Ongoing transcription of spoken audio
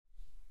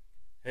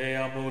Hey,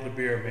 I'm Mo the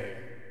Beer Man,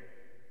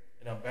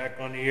 and I'm back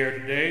on the air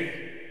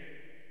today,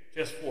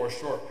 just for a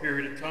short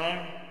period of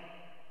time,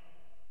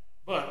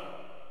 but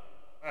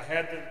I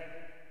had to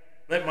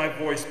let my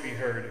voice be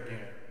heard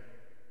again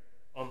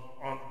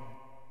on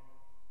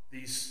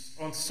these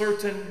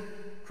certain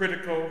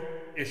critical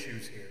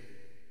issues here,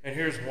 and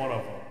here's one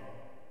of them.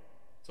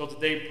 So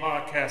today's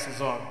podcast is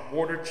on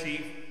Border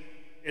Chief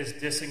is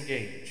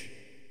Disengage.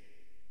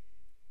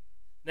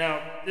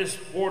 Now, this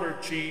Border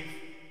Chief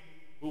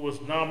who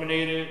was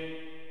nominated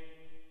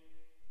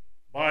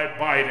by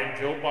Biden,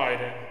 Joe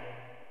Biden,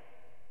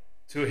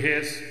 to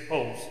his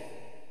post.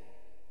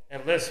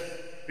 And let's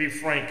be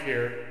frank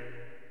here,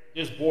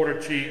 this border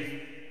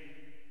chief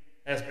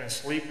has been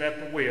asleep at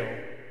the wheel,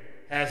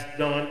 has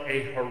done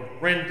a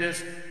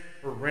horrendous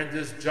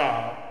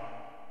job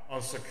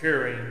on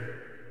securing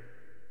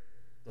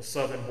the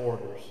southern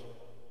borders.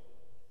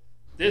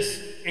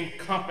 This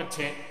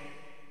incompetent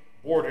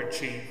border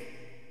chief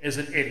is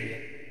an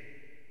idiot.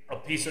 A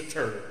piece of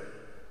turd.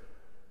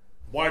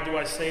 Why do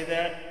I say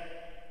that?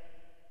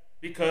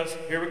 Because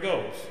here it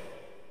goes.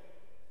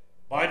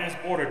 Biden's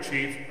border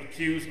chief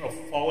accused of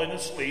falling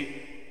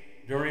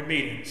asleep during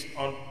meetings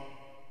on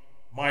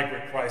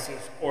migrant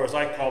crisis, or as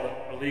I call it,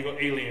 illegal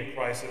alien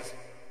crisis,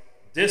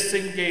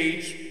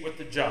 disengaged with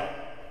the job.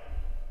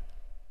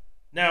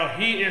 Now,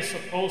 he is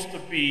supposed to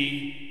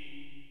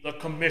be the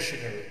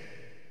commissioner,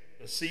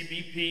 the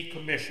CBP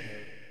commissioner.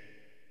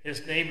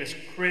 His name is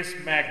Chris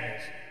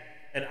Magnus.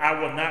 And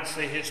I will not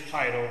say his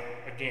title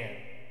again.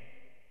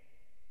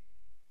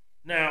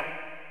 Now,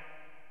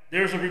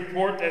 there's a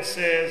report that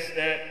says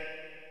that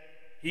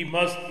he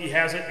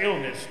has an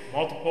illness,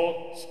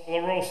 multiple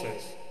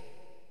sclerosis.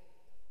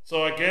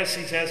 So I guess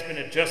he has been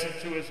adjusted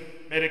to his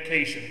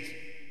medications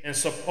and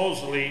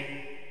supposedly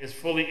is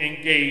fully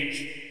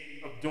engaged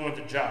of doing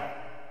the job.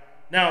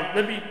 Now,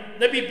 let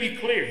me be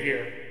clear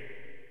here.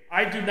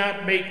 I do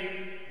not make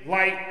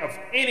light of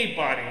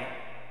anybody,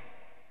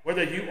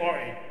 whether you are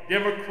a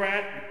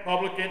Democrat,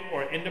 Republican,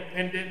 or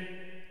independent,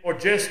 or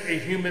just a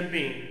human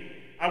being.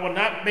 I will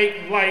not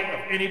make light of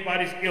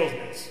anybody's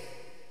illness.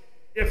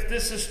 If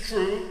this is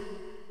true,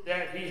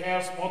 that he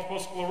has multiple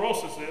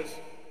sclerosis,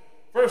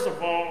 first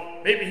of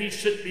all, maybe he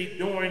should be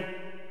doing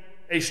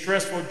a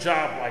stressful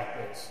job like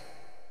this.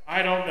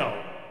 I don't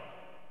know.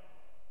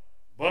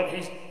 But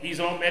he's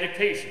on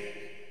medication.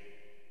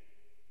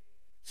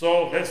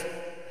 So let's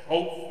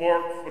hope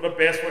for the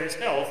best for his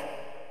health.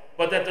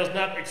 But that does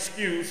not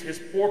excuse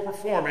his poor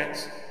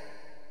performance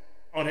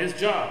on his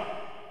job.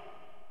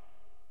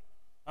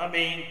 I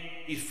mean,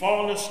 he's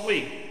falling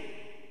asleep.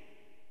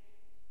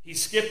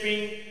 He's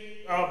skipping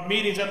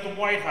meetings at the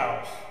White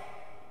House.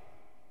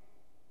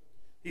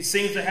 He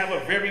seems to have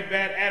a very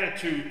bad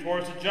attitude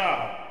towards the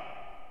job.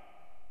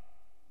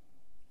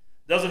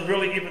 Doesn't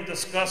really even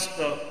discuss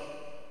the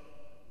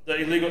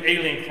illegal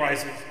alien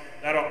crisis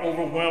that are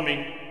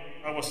overwhelming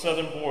our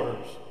southern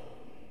borders.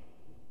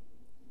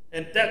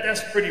 And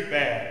that's pretty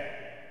bad.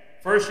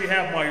 First, you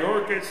have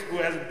Mayorkas, who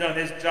hasn't done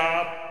his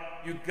job.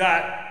 You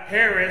got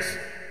Harris,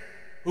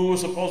 who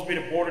was supposed to be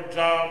the border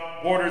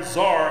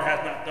czar, has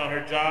not done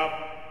her job.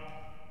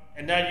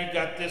 And now you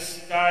got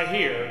this guy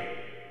here,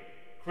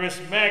 Chris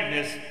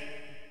Magnus,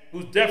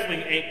 who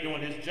definitely ain't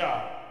doing his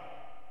job.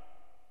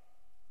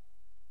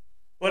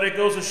 But it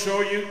goes to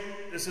show you,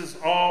 this is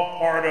all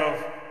part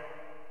of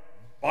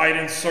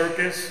Biden's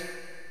circus.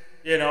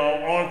 You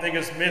know, only thing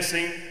is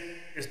missing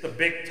is the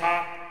big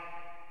top.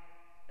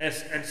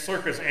 And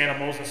circus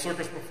animals and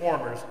circus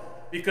performers,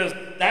 because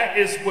that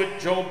is what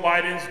Joe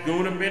Biden's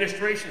goon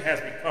administration has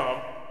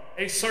become,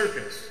 a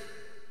circus.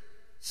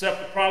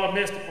 Except the problem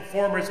is the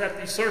performers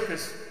at the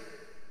circus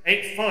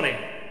ain't funny.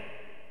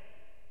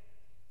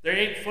 They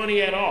ain't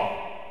funny at all.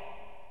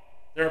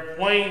 They're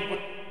playing with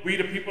we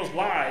the people's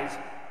lives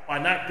by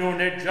not doing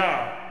their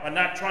job, by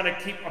not trying to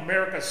keep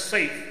America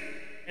safe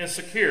and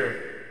secure,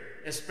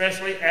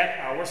 especially at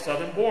our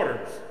southern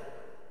borders.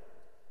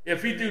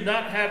 If we do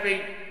not have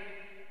a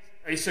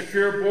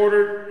secure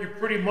border, you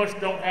pretty much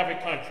don't have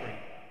a country.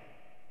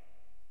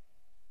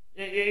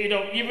 You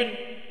know, even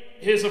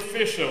his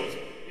officials,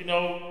 you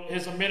know,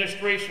 his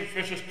administration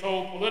officials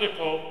told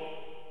Politico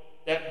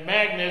that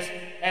Magnus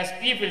has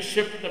even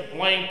shifted the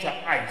blame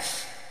to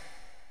ICE.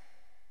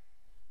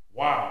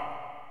 Wow.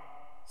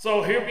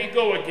 So here we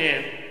go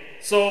again.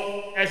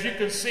 So as you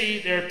can see,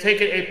 they're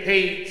taking a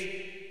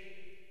page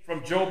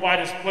from Joe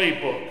Biden's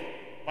playbook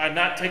by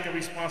not taking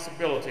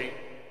responsibility,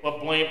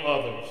 but blame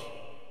others.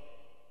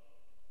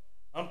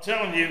 I'm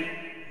telling you,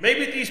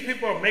 maybe these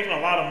people are making a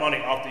lot of money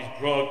off these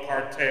drug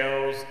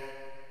cartels,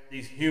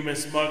 these human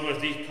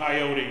smugglers, these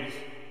coyotes.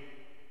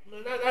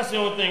 That's the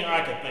only thing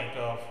I can think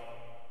of,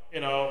 you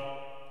know.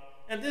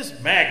 And this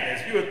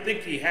Magnus, you would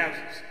think he has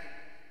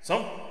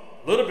some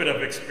little bit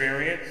of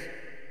experience,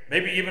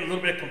 maybe even a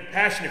little bit of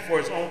compassion for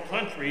his own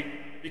country,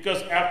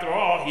 because after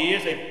all, he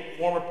is a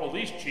former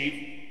police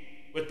chief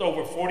with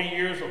over 40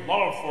 years of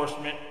law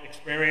enforcement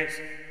experience.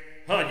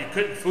 You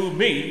couldn't fool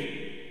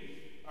me.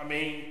 I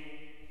mean,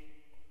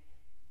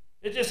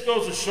 it just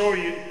goes to show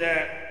you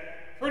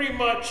that pretty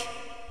much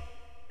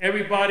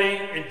Everybody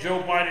in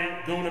Joe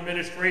Biden doing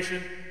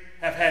administration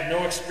have had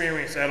no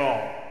experience at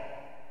all.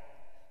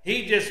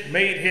 He just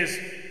made his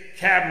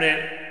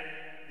cabinet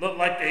look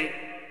like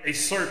a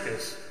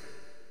circus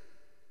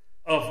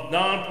of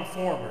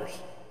non-performers.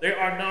 They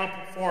are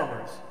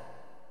non-performers.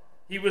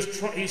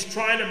 He's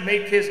trying to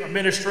make his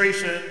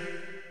administration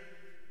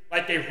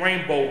like a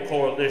rainbow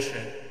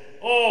coalition.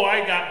 Oh,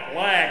 I got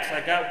blacks,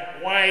 I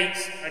got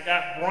whites, I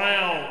got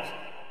browns,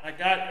 I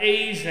got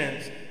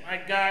Asians, I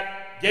got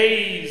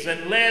gays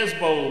and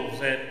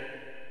lesbos and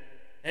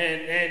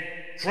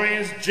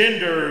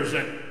transgenders,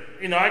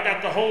 and I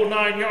got the whole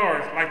 9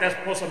 yards. Like that's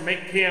supposed to make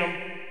him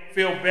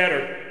feel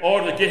better,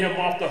 or to get him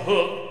off the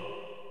hook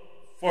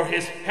for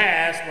his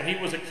past when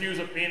he was accused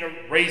of being a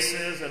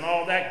racist and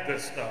all that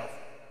good stuff.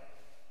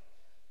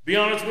 Be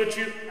honest with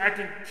you, I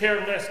can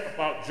care less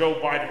about Joe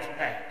Biden's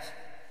past.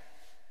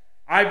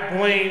 I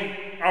blame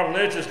our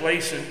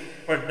legislation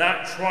for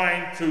not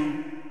trying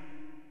to,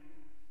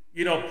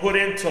 put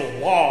into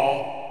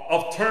law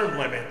of term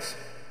limits.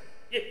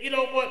 You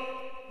know what,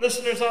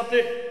 listeners out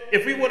there?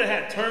 If we would have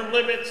had term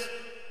limits,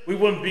 we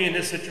wouldn't be in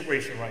this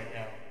situation right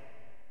now.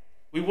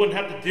 We wouldn't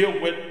have to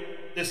deal with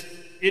this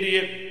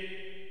idiot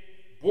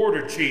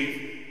border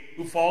chief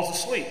who falls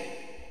asleep,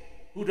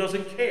 who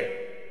doesn't care.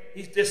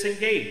 He's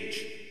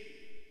disengaged.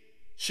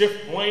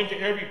 Shift blame to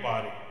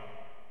everybody.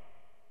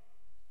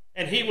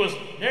 And he was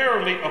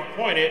narrowly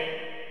appointed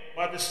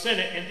by the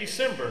Senate in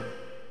December.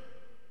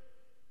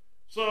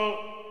 So,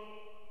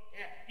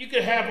 you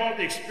can have all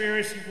the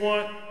experience you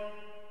want,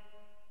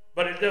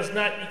 but it does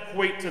not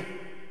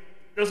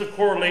doesn't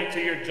correlate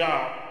to your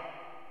job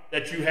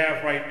that you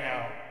have right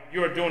now.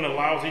 You are doing a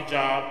lousy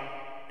job,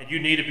 and you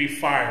need to be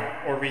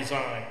fired or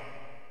resign.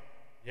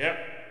 Yep.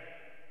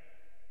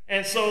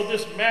 And so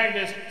this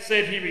Magnus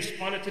said he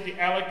responded to the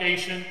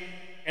allegation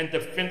and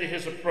defended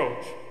his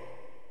approach.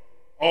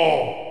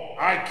 Oh,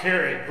 I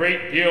care a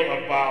great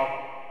deal about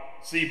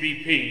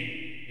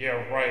CBP.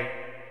 Yeah, right.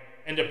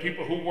 And the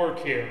people who work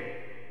here.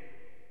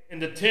 In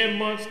the 10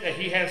 months that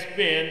he has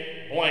been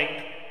blank,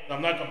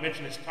 I'm not going to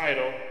mention his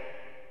title,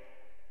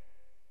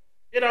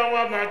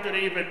 I'm not going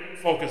to even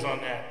focus on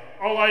that.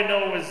 All I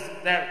know is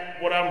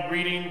that what I'm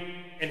reading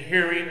and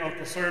hearing on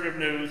conservative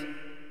news,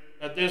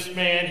 that this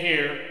man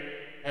here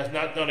has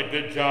not done a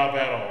good job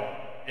at all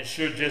and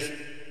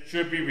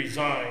should be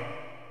resigned.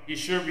 He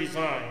should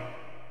resign.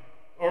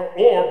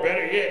 Or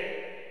better yet,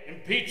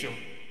 impeach him.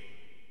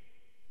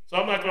 So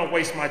I'm not going to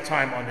waste my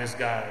time on this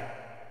guy.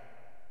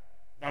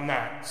 I'm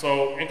not.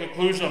 So in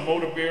conclusion, I'm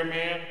Motor Bear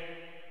Man.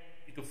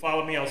 You can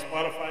follow me on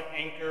Spotify,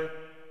 Anchor,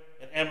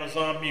 and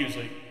Amazon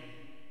Music.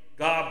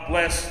 God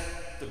bless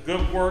the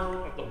good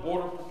work of the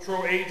Border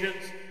Patrol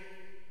agents.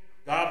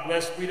 God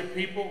bless we the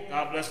people.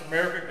 God bless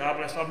America. God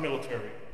bless our military.